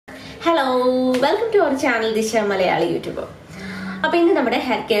Hello, welcome to our channel Disha Malayali YouTuber. അപ്പോൾ ഇന്ന് നമ്മുടെ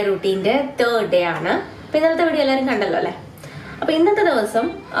ഹെയർ കെയർ റൂട്ടീന്റെ 3rd ഡേ ആണ്. അപ്പോൾ ഇന്നത്തെ വീഡിയോ എല്ലാവരും കണ്ടല്ലോ അല്ലേ? അപ്പോൾ ഇന്നത്തെ ദിവസം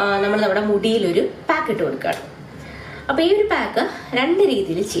നമ്മൾ നമ്മുടെ മുടിയിൽ ഒരു പാക്ക് ഇട്ട് കൊടുക്കുകയാണ്. അപ്പോൾ ഈ ഒരു പാക്ക് രണ്ട്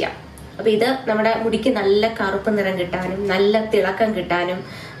രീതിയിൽ ചെയ്യാം. അപ്പോൾ ഇത് നമ്മുടെ മുടിക്ക് നല്ല കറുപ്പ് നിറം കിട്ടാനും നല്ല തിളക്കം കിട്ടാനും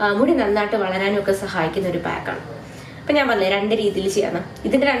മുടി നന്നായിട്ട് വളരാനും ഒക്കെ സഹായിക്കുന്ന ഒരു പാക്കാണ്. അപ്പൊ ഞാൻ പറഞ്ഞേ രണ്ട് രീതിയിൽ ചെയ്യാന്ന്.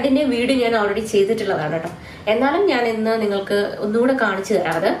 ഇതിന്റെ രണ്ടിന്റെ വീഡിയോ ഞാൻ ഓൾറെഡി ചെയ്തിട്ടുള്ളതാണ് കേട്ടോ. എന്നാലും ഞാൻ ഇന്ന് നിങ്ങൾക്ക് ഒന്നുകൂടെ കാണിച്ചു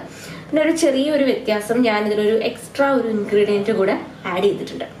തരാതെ പിന്നെ ഒരു ചെറിയൊരു വ്യത്യാസം, ഞാൻ ഇതിലൊരു എക്സ്ട്രാ ഒരു ഇൻഗ്രീഡിയന്റ് കൂടെ ആഡ്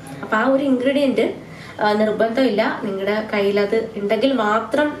ചെയ്തിട്ടുണ്ട്. അപ്പൊ ആ ഒരു ഇൻഗ്രീഡിയന്റ് നിർബന്ധമില്ല, നിങ്ങളുടെ കയ്യിൽ അത് ഉണ്ടെങ്കിൽ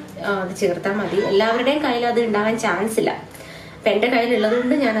മാത്രം അത് ചേർത്താൽ മതി. എല്ലാവരുടെയും കയ്യിൽ അത് ഉണ്ടാകാൻ ചാൻസ് ഇല്ല. അപ്പൊ എന്റെ കയ്യിലുള്ളത്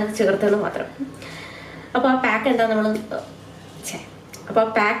കൊണ്ട് ഞാൻ അത് ചേർത്തെന്ന് മാത്രം. അപ്പൊ ആ പാക്ക്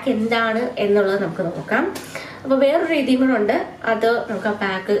എന്താണ് എന്നുള്ളത് നമുക്ക് നോക്കാം. അപ്പൊ വേറൊരു രീതിയും കൂടെ ഉണ്ട്, അത് നമുക്ക് ആ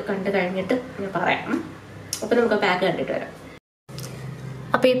പാക്ക് കണ്ടു കഴിഞ്ഞിട്ട് ഞാൻ പറയാം. അപ്പൊ നമുക്ക് ആ പാക്ക് കണ്ടിട്ട് വരാം.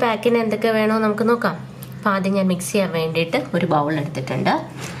 അപ്പൊ ഈ പാക്കിന് എന്തൊക്കെ വേണോ നമുക്ക് നോക്കാം. അപ്പൊ ആദ്യം ഞാൻ മിക്സ് ചെയ്യാൻ വേണ്ടിയിട്ട് ഒരു ബൗൾ എടുത്തിട്ടുണ്ട്.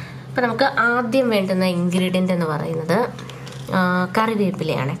 അപ്പൊ നമുക്ക് ആദ്യം വേണ്ടുന്ന ഇൻഗ്രീഡിയന്റ് എന്ന് പറയുന്നത്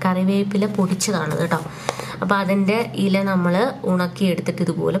കറിവേപ്പിലയാണ്. കറിവേപ്പില പൊടിച്ചതാണ് കേട്ടോ. അപ്പൊ അതിന്റെ ഇല നമ്മൾ ഉണക്കി എടുത്തിട്ട്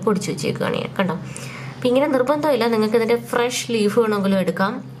ഇതുപോലെ പൊടിച്ചു വെച്ചേക്കുകയാണ് ഞാൻ, കണ്ടോ. അപ്പം ഇങ്ങനെ നിർബന്ധമില്ല, നിങ്ങൾക്ക് ഇതിന്റെ ഫ്രഷ് ലീഫ് വേണമെങ്കിലും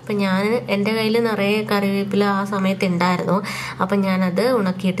എടുക്കാം. അപ്പം ഞാൻ എൻ്റെ കയ്യിൽ നിറയെ കറിവേപ്പില ആ സമയത്ത് ഉണ്ടായിരുന്നു. അപ്പം ഞാനത്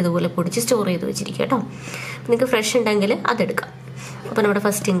ഉണക്കിയിട്ട് ഇതുപോലെ പൊടിച്ച് സ്റ്റോർ ചെയ്ത് വെച്ചിരിക്കും കേട്ടോ. നിങ്ങൾക്ക് ഫ്രഷ് ഉണ്ടെങ്കിൽ അതെടുക്കാം. അപ്പോൾ നമ്മുടെ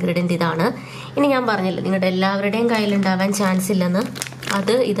ഫസ്റ്റ് ഇൻഗ്രീഡിയൻറ്റ് ഇതാണ്. ഇനി ഞാൻ പറഞ്ഞില്ല നിങ്ങളുടെ എല്ലാവരുടെയും കയ്യിലുണ്ടാകാൻ ചാൻസ് ഇല്ലെന്ന്,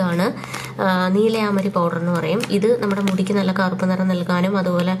 അത് ഇതാണ് നീലയാമരി പൗഡർ എന്ന് പറയും. ഇത് നമ്മുടെ മുടിക്ക് നല്ല കറുപ്പ് നിറം നൽകാനും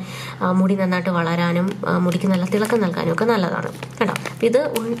അതുപോലെ മുടി നന്നായിട്ട് വളരാനും മുടിക്ക് നല്ല തിളക്കം നൽകാനും ഒക്കെ നല്ലതാണ് കേട്ടോ. ഇത്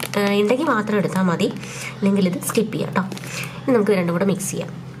ഉണ്ടെങ്കിൽ മാത്രം എടുത്താൽ മതി, അല്ലെങ്കിൽ ഇത് സ്കിപ്പ് ചെയ്യാം കേട്ടോ. ഇനി നമുക്ക് രണ്ടും കൂടെ മിക്സ്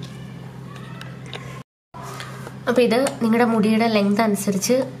ചെയ്യാം. അപ്പോൾ ഇത് നിങ്ങളുടെ മുടിയുടെ ലെങ്ത്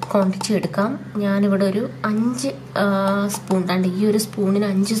അനുസരിച്ച് ക്വാണ്ടിറ്റി എടുക്കാം. ഞാനിവിടെ ഒരു 5 സ്പൂൺ, ഈ ഒരു സ്പൂണിന്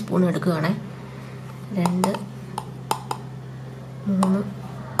 5 സ്പൂൺ എടുക്കുകയാണേ. 2, 3,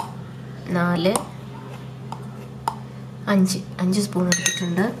 4, 5 സ്പൂൺ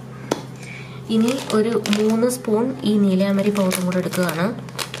എടുത്തിട്ടുണ്ട്. ഇനി ഒരു 3 സ്പൂൺ ഈ നീലയാമരി പൗഡറും കൂടെ എടുക്കുകയാണ്.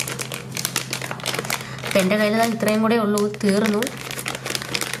 അപ്പം എൻ്റെ കയ്യിൽ ഇത്രയും കൂടെ ഉള്ളൂ, തീർന്നു.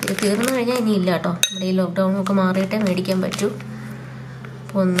 ഇത് തീർന്നു കഴിഞ്ഞാൽ ഇനി ഇല്ല കേട്ടോ. നമ്മുടെ ഈ ലോക്ക്ഡൗണൊക്കെ മാറിയിട്ടേ മേടിക്കാൻ പറ്റൂ.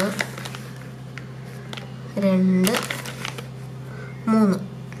 1, 2, 3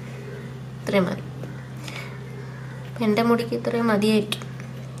 ഇത്രയും മതി. എൻ്റെ മുടിക്ക് ഇത്രയും മതിയായിരിക്കും.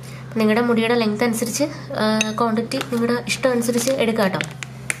 നിങ്ങളുടെ മുടിയുടെ ലെങ്ത് അനുസരിച്ച് ക്വാണ്ടിറ്റി നിങ്ങളുടെ ഇഷ്ടം അനുസരിച്ച് എടുക്കാം കേട്ടോ.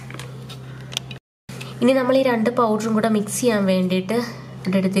 ഇനി നമ്മൾ ഈ 2 പൗഡറും കൂടെ മിക്സ് ചെയ്യാൻ വേണ്ടിയിട്ട്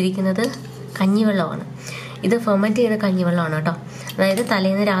ഇവിടെ എടുത്തിരിക്കുന്നത് കഞ്ഞിവെള്ളമാണ്. ഇത് ഫെർമെൻറ്റ് ചെയ്ത കഞ്ഞിവെള്ളമാണ് കേട്ടോ. അതായത്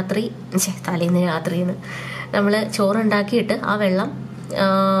തലേന്ന് രാത്രിന്ന് നമ്മൾ ചോറുണ്ടാക്കിയിട്ട് ആ വെള്ളം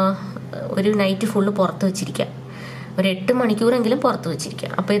ഒരു നൈറ്റ് ഫുള്ള് പുറത്ത് വെച്ചിരിക്കുക, ഒരു 8 മണിക്കൂറെങ്കിലും പുറത്ത് വെച്ചിരിക്കുക.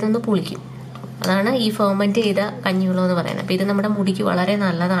 അപ്പോൾ ഇതൊന്ന് പുളിക്കും. അതാണ് ഈ ഫെർമെൻറ്റ് ചെയ്ത കഞ്ഞിവെള്ളം എന്ന് പറയുന്നത്. അപ്പോൾ ഇത് നമ്മുടെ മുടിക്ക് വളരെ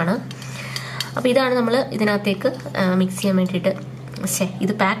നല്ലതാണ്. അപ്പോൾ ഇതാണ് നമ്മൾ ഇതിനകത്തേക്ക് മിക്സ് ചെയ്യാൻ വേണ്ടിയിട്ട്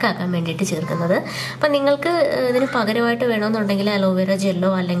ഇത് പാക്ക് ആക്കാൻ വേണ്ടിയിട്ട് ചേർക്കുന്നത്. അപ്പം നിങ്ങൾക്ക് ഇതിന് പകരമായിട്ട് വേണമെന്നുണ്ടെങ്കിൽ അലോവേര ജെല്ലോ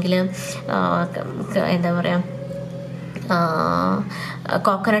അല്ലെങ്കിൽ എന്താ പറയുക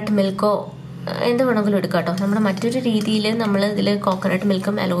കോക്കനട്ട് മിൽക്കോ എന്ത് വേണമെങ്കിലും എടുക്കാം കേട്ടോ. നമ്മുടെ മറ്റൊരു രീതിയിൽ നമ്മൾ ഇതിൽ കോക്കനട്ട്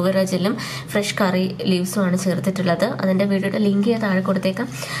മിൽക്കും അലോവേര ജെല്ലും ഫ്രഷ് കറി ലീവ്സുമാണ് ചേർത്തിട്ടുള്ളത്. അതിൻ്റെ വീഡിയോയുടെ ലിങ്ക് ഞാൻ താഴെ കൊടുത്തേക്കാം.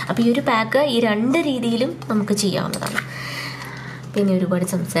 അപ്പോൾ ഈ ഒരു പാക്ക് ഈ 2 രീതിയിലും നമുക്ക് ചെയ്യാവുന്നതാണ്. പിന്നെ ഒരുപാട്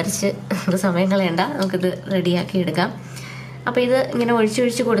സംസാരിച്ച് സമയം കളയണ്ട, നമുക്കിത് റെഡിയാക്കി എടുക്കാം. അപ്പോൾ ഇത് ഇങ്ങനെ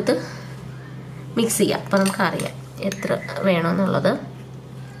ഒഴിച്ചൊഴിച്ച് കൊടുത്ത് മിക്സ് ചെയ്യാം. അപ്പോൾ നമുക്കറിയാം എത്ര വേണമെന്നുള്ളത്.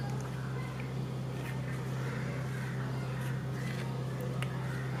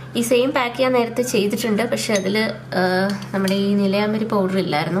 ഈ സെയിം പാക്ക് ഞാൻ നേരത്തെ ചെയ്തിട്ടുണ്ട്, പക്ഷെ അതിൽ നമ്മുടെ ഈ നിലയാമരി പൗഡർ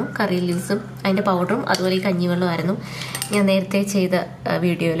ഇല്ലായിരുന്നു, കറി ലീവ്സും അതിൻ്റെ പൗഡറും അതുപോലെ ഈ കഞ്ഞിവെള്ളമായിരുന്നു ഞാൻ നേരത്തെ ചെയ്ത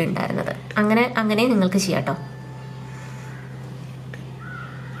വീഡിയോയിൽ ഉണ്ടായിരുന്നത്. അങ്ങനെ നിങ്ങൾക്ക് ചെയ്യാം കേട്ടോ.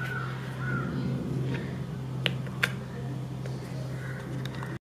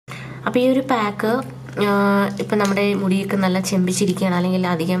 അപ്പോൾ ഈ ഒരു പാക്ക് ഇപ്പം നമ്മുടെ മുടിയൊക്കെ നല്ല ചെമ്പിച്ചിരിക്കുകയാണ്, അല്ലെങ്കിൽ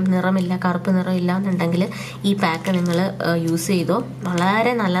അധികം നിറമില്ല, കറുപ്പ് നിറം ഇല്ല എന്നുണ്ടെങ്കിൽ ഈ പാക്ക് നിങ്ങൾ യൂസ് ചെയ്തോ.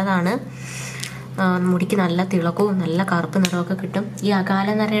 വളരെ നല്ലതാണ്. മുടിക്ക് നല്ല തിളക്കവും നല്ല കറുപ്പ് നിറമൊക്കെ കിട്ടും. ഈ അകാല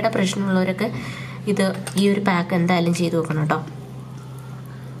നരയുടെ പ്രശ്നമുള്ളവരൊക്കെ ഈ ഒരു പാക്ക് എന്തായാലും ചെയ്ത് നോക്കണം കേട്ടോ.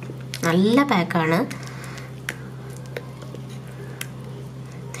 നല്ല പാക്കാണ്.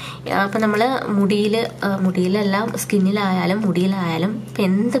 അപ്പം നമ്മൾ മുടിയിലെല്ലാം സ്കിന്നിലായാലും മുടിയിലായാലും ഇപ്പം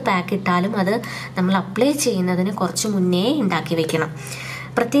എന്ത് പാക്ക് ഇട്ടാലും അത് നമ്മൾ അപ്ലൈ ചെയ്യുന്നതിന് കുറച്ച് മുന്നേ ഉണ്ടാക്കി വെക്കണം.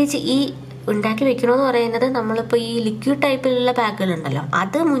 പ്രത്യേകിച്ച് ഈ ഉണ്ടാക്കി വെക്കണമെന്ന് പറയുന്നത് നമ്മളിപ്പോൾ ഈ ലിക്വിഡ് ടൈപ്പിലുള്ള പാക്കുകളുണ്ടല്ലോ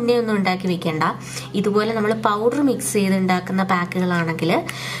അത് മുന്നേ ഒന്നും ഉണ്ടാക്കി വെക്കേണ്ട. ഇതുപോലെ നമ്മൾ പൗഡർ മിക്സ് ചെയ്ത് ഉണ്ടാക്കുന്ന പാക്കുകളാണെങ്കിൽ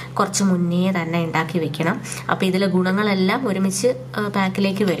കുറച്ച് മുന്നേ തന്നെ ഉണ്ടാക്കി വെക്കണം. അപ്പോൾ ഇതിലെ ഗുണങ്ങളെല്ലാം ഒരുമിച്ച്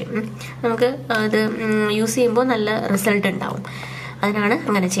പാക്കിലേക്ക് വരും. നമുക്ക് അത് യൂസ് ചെയ്യുമ്പോൾ നല്ല റിസൾട്ട് ഉണ്ടാവും. അതിനാണ്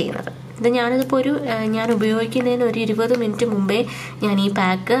അങ്ങനെ ചെയ്യുന്നത്. ഇത് ഞാനിതിപ്പോൾ ഞാൻ ഉപയോഗിക്കുന്നതിന് ഒരു 20 മിനിറ്റ് മുമ്പേ ഞാൻ ഈ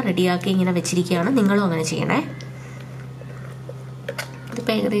പാക്ക് റെഡിയാക്കി ഇങ്ങനെ വെച്ചിരിക്കുകയാണ്. നിങ്ങളും അങ്ങനെ ചെയ്യണേ.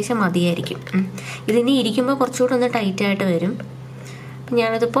 ഇതിപ്പോൾ ഏകദേശം മതിയായിരിക്കും. ഇതിനി ഇരിക്കുമ്പോൾ കുറച്ചുകൂടെ ഒന്ന് ടൈറ്റായിട്ട് വരും. അപ്പം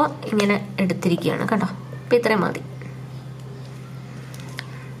ഞാനിതിപ്പോൾ ഇങ്ങനെ എടുത്തിരിക്കുകയാണ് കേട്ടോ. അപ്പം ഇത്രയും മതി.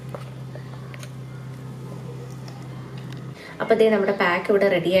 അപ്പോൾ ഇതേ നമ്മുടെ പാക്ക് ഇവിടെ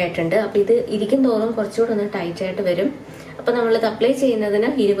റെഡി ആയിട്ടുണ്ട്. അപ്പോൾ ഇത് ഇരിക്കും തോറും കുറച്ചുകൂടെ ഒന്ന് ടൈറ്റായിട്ട് വരും. അപ്പോൾ നമ്മളിത് അപ്ലൈ ചെയ്യുന്നതിന്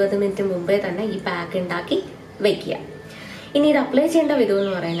 20 മിനിറ്റ് മുമ്പേ തന്നെ ഈ പാക്ക് ഉണ്ടാക്കി വെക്കുക. ഇനി ഇത് അപ്ലൈ ചെയ്യേണ്ട വിധം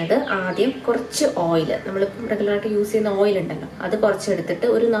എന്ന് പറയുന്നത് ആദ്യം കുറച്ച് ഓയിൽ, നമ്മളിപ്പം റെഗുലറായിട്ട് യൂസ് ചെയ്യുന്ന ഓയിൽ ഉണ്ടല്ലോ അത് കുറച്ച് എടുത്തിട്ട്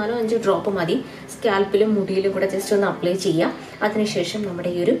ഒരു 4-5 ഡ്രോപ്പ് മതി. സ്കാൽപ്പിലും മുടിയിലും കൂടെ ജസ്റ്റ് ഒന്ന് അപ്ലൈ ചെയ്യുക. അതിനുശേഷം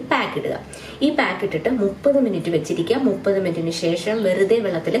നമ്മുടെ ഈ ഒരു പാക്ക് ഇടുക. ഈ പാക്ക് ഇട്ടിട്ട് 30 മിനിറ്റ് വെച്ചിരിക്കുക. 30 മിനിറ്റിന് ശേഷം വെറുതെ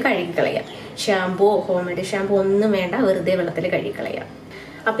വെള്ളത്തിൽ കഴുകിക്കളയുക. ഷാമ്പൂ, ഹോം മെയ്ഡ് ഷാമ്പൂ ഒന്നും വേണ്ട, വെറുതെ വെള്ളത്തിൽ കഴുകിക്കളയുക.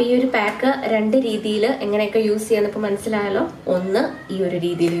 അപ്പോൾ ഈ ഒരു പാക്ക് 2 രീതിയിൽ എങ്ങനെയൊക്കെ യൂസ് ചെയ്യാന്നിപ്പോൾ മനസ്സിലായല്ലോ. ഒന്ന് ഈ ഒരു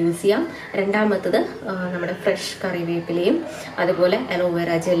രീതിയിൽ യൂസ് ചെയ്യാം. രണ്ടാമത്തത് നമ്മുടെ ഫ്രഷ് കറിവേപ്പിലയും അതുപോലെ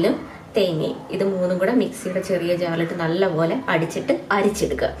അലോവേര ജെല്ലും തേങ്ങയും ഇത് 3ഉം കൂടെ മിക്സിയുടെ ചെറിയ ജാറിലിട്ട് നല്ലപോലെ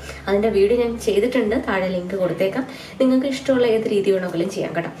അരിച്ചെടുക്കുക. അതിൻ്റെ വീഡിയോ ഞാൻ ചെയ്തിട്ടുണ്ട്, താഴെ ലിങ്ക് കൊടുത്തേക്കാം. നിങ്ങൾക്ക് ഇഷ്ടമുള്ള ഏത് രീതി വേണമെങ്കിലും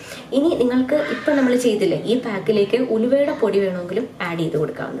ചെയ്യാം കേട്ടോ. ഇനി നിങ്ങൾക്ക് ഇപ്പം നമ്മൾ ചെയ്തില്ലേ ഈ പാക്കിലേക്ക് ഉലുവയുടെ പൊടി വേണമെങ്കിലും ആഡ് ചെയ്ത്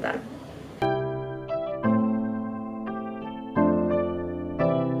കൊടുക്കാവുന്നതാണ്.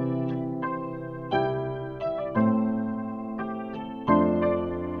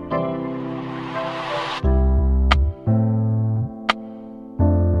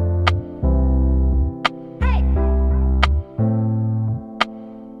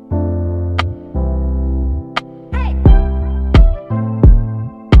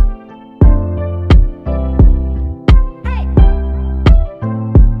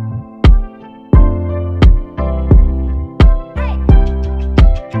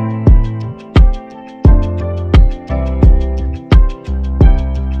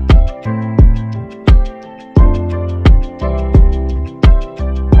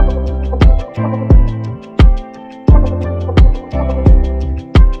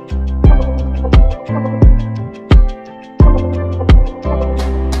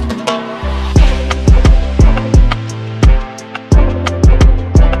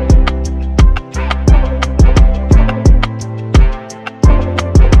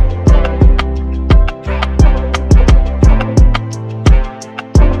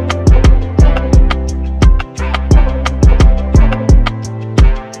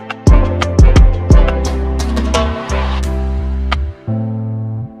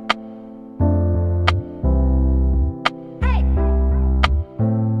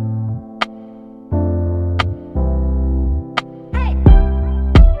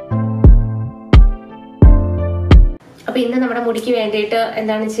 അപ്പോൾ ഇന്ന് നമ്മുടെ മുടിക്ക് വേണ്ടിയിട്ട്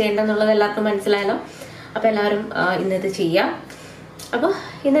എന്താണ് ചെയ്യേണ്ടതെന്നുള്ളത് എല്ലാവർക്കും മനസ്സിലായല്ലോ. അപ്പോൾ എല്ലാവരും ഇന്നത് ചെയ്യാം. അപ്പോൾ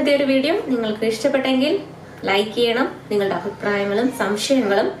ഇന്നത്തെ ഒരു വീഡിയോ നിങ്ങൾക്ക് ഇഷ്ടപ്പെട്ടെങ്കിൽ ലൈക്ക് ചെയ്യണം. നിങ്ങളുടെ അഭിപ്രായങ്ങളും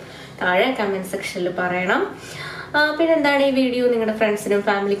സംശയങ്ങളും താഴെ കമന്റ് സെക്ഷനിൽ പറയണം. പിന്നെ എന്താണ് ഈ വീഡിയോ നിങ്ങളുടെ ഫ്രണ്ട്സിനും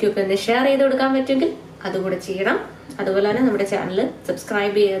ഫാമിലിക്കും ഒക്കെ ഒന്ന് ഷെയർ ചെയ്ത് കൊടുക്കാൻ പറ്റുമെങ്കിൽ അതുകൂടെ ചെയ്യണം. അതുപോലെ തന്നെ നമ്മുടെ ചാനൽ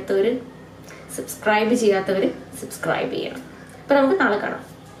സബ്സ്ക്രൈബ് ചെയ്യാത്തവർ സബ്സ്ക്രൈബ് ചെയ്യണം. അപ്പോൾ നമുക്ക് നാളെ കാണാം.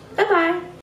 ബൈ.